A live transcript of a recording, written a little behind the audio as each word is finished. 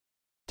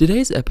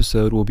Today's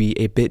episode will be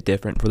a bit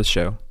different for the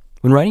show.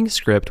 When writing a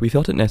script, we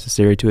felt it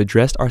necessary to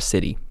address our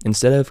city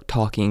instead of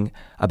talking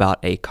about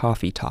a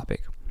coffee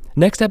topic.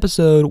 Next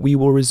episode, we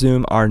will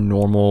resume our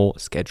normal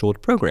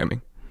scheduled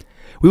programming.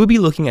 We will be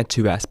looking at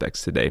two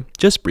aspects today,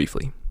 just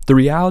briefly: the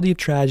reality of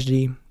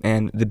tragedy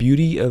and the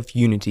beauty of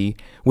unity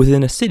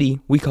within a city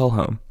we call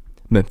home,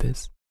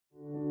 Memphis.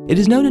 It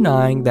is no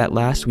denying that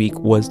last week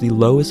was the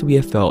lowest we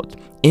have felt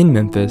in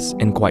Memphis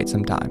in quite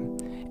some time,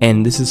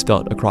 and this is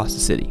felt across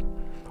the city.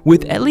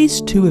 With at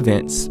least two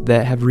events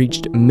that have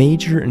reached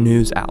major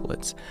news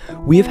outlets,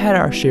 we have had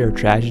our share of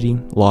tragedy,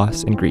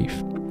 loss, and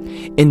grief.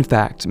 In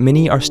fact,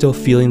 many are still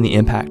feeling the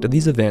impact of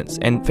these events,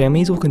 and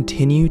families will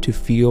continue to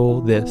feel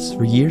this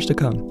for years to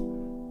come.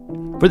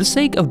 For the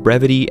sake of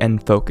brevity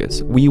and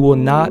focus, we will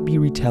not be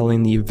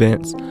retelling the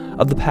events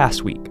of the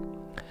past week.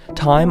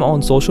 Time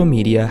on social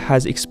media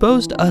has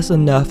exposed us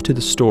enough to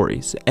the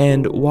stories,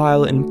 and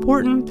while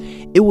important,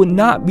 it will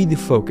not be the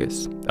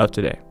focus of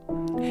today.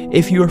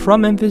 If you are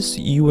from Memphis,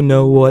 you will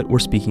know what we're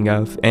speaking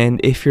of, and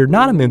if you're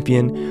not a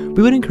Memphian,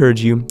 we would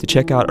encourage you to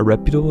check out a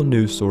reputable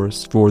news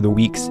source for the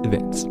week's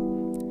events.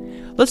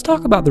 Let's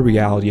talk about the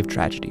reality of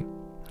tragedy.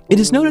 It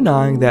is no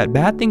denying that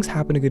bad things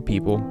happen to good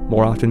people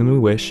more often than we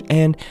wish,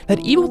 and that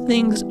evil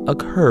things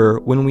occur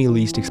when we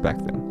least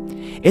expect them.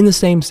 In the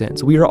same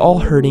sense, we are all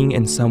hurting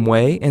in some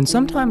way, and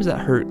sometimes that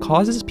hurt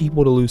causes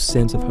people to lose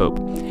sense of hope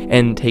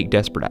and take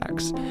desperate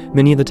acts,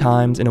 many of the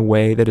times in a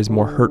way that is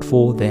more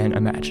hurtful than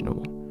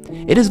imaginable.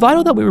 It is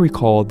vital that we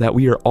recall that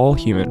we are all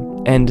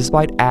human, and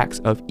despite acts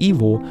of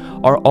evil,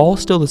 are all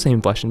still the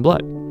same flesh and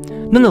blood.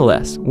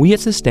 Nonetheless, we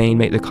at Sustain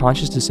make the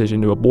conscious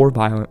decision to abhor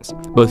violence,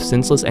 both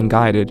senseless and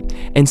guided,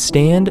 and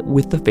stand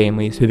with the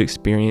families who have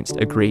experienced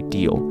a great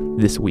deal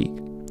this week.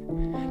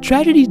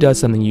 Tragedy does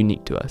something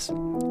unique to us.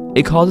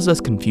 It causes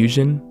us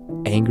confusion,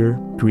 anger,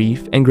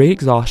 grief, and great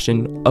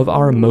exhaustion of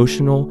our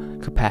emotional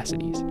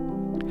capacities.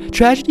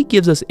 Tragedy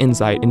gives us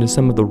insight into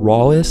some of the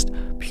rawest,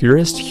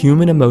 purest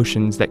human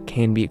emotions that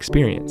can be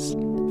experienced,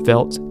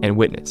 felt, and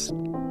witnessed.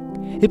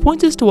 It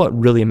points us to what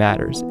really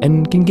matters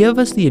and can give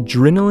us the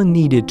adrenaline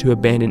needed to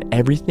abandon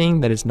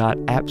everything that is not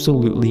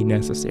absolutely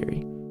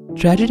necessary.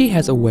 Tragedy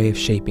has a way of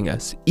shaping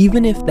us,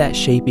 even if that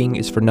shaping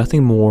is for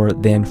nothing more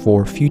than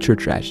for future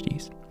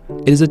tragedies.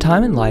 It is a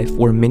time in life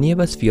where many of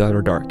us feel at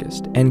our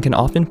darkest and can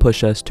often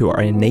push us to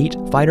our innate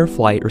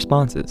fight-or-flight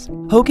responses.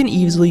 Hope can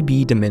easily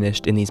be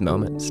diminished in these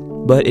moments,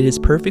 but it is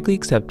perfectly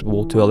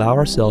acceptable to allow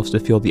ourselves to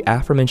feel the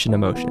aforementioned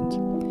emotions.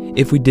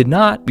 If we did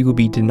not, we would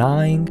be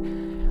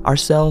denying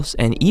ourselves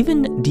and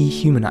even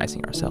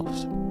dehumanizing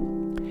ourselves.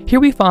 Here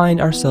we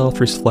find ourselves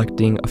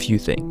reflecting a few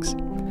things.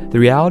 The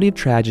reality of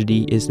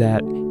tragedy is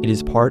that it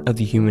is part of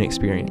the human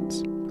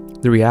experience.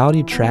 The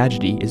reality of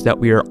tragedy is that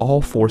we are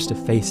all forced to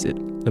face it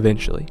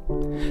eventually.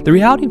 The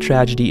reality of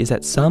tragedy is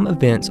that some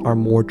events are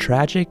more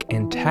tragic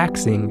and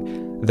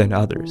taxing than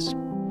others.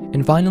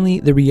 And finally,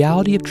 the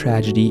reality of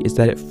tragedy is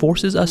that it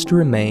forces us to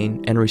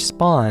remain and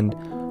respond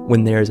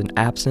when there is an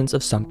absence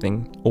of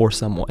something or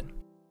someone.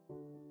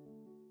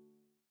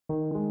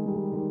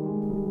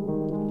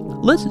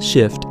 Let's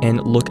shift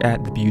and look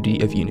at the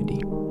beauty of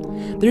unity.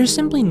 There is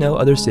simply no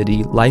other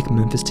city like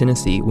Memphis,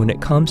 Tennessee when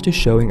it comes to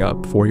showing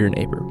up for your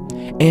neighbor.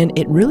 And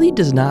it really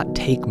does not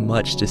take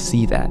much to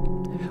see that.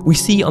 We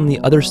see on the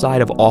other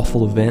side of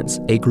awful events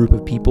a group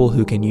of people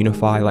who can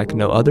unify like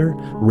no other,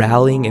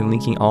 rallying and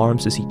linking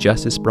arms to see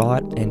justice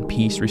brought and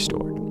peace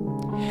restored.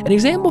 An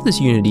example of this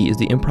unity is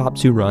the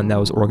impromptu run that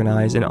was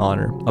organized in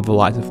honor of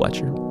Eliza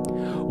Fletcher.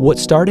 What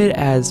started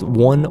as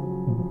one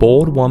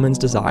bold woman's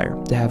desire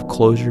to have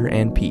closure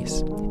and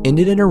peace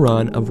ended in a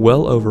run of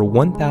well over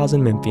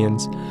 1,000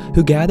 Memphians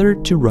who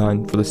gathered to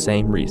run for the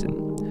same reason.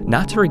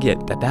 Not to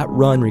forget that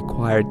run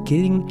required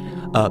getting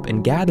up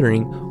and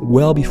gathering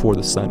well before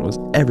the sun was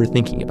ever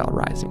thinking about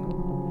rising.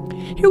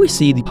 Here we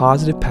see the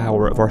positive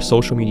power of our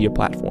social media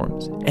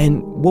platforms,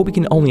 and what we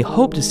can only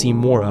hope to see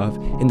more of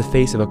in the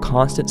face of a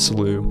constant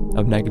slew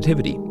of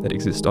negativity that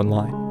exists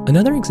online.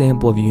 Another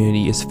example of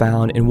unity is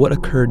found in what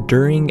occurred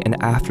during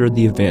and after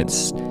the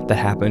events that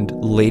happened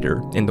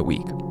later in the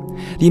week.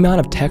 The amount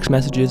of text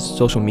messages,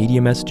 social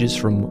media messages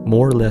from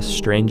more or less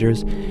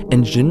strangers,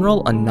 and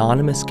general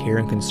anonymous care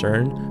and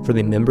concern for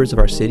the members of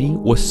our city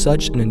was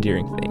such an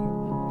endearing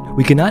thing.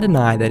 We cannot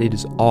deny that it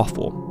is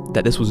awful,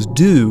 that this was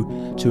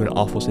due to an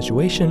awful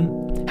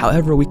situation.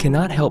 However, we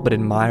cannot help but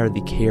admire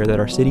the care that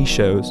our city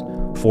shows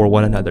for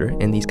one another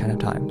in these kind of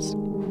times.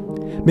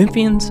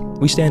 Memphians,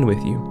 we stand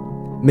with you.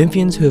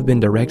 Memphians who have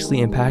been directly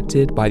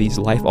impacted by these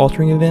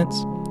life-altering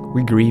events,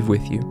 we grieve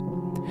with you.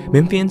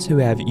 Memphians who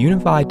have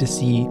unified to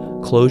see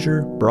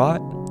closure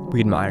brought, we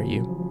admire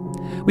you.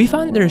 We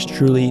find that there is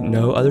truly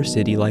no other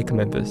city like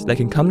Memphis that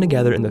can come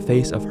together in the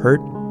face of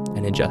hurt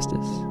and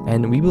injustice,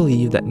 and we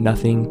believe that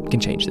nothing can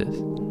change this.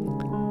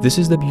 This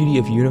is the beauty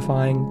of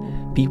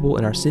unifying people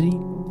in our city,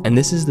 and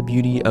this is the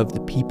beauty of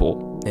the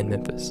people in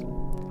Memphis.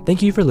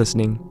 Thank you for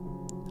listening.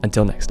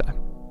 Until next time.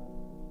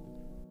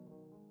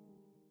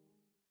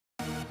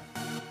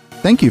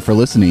 Thank you for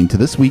listening to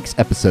this week's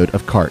episode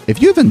of CART.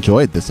 If you've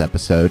enjoyed this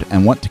episode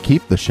and want to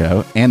keep the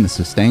show and the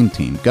Sustain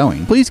team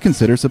going, please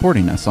consider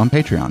supporting us on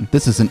Patreon.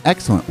 This is an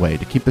excellent way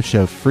to keep the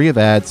show free of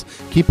ads,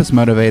 keep us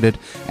motivated,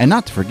 and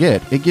not to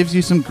forget, it gives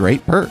you some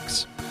great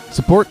perks.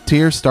 Support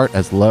tiers start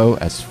as low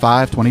as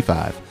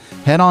 $5.25.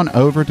 Head on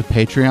over to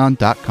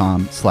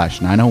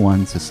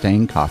patreon.com/901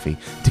 Sustain Coffee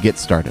to get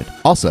started.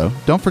 Also,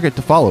 don't forget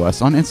to follow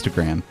us on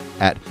Instagram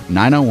at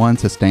 901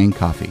 Sustain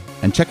Coffee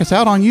and check us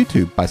out on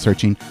YouTube by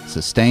searching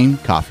Sustain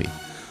Coffee.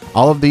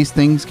 All of these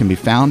things can be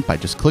found by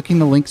just clicking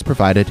the links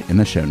provided in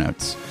the show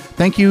notes.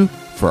 Thank you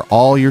for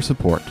all your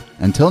support.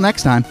 Until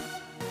next time.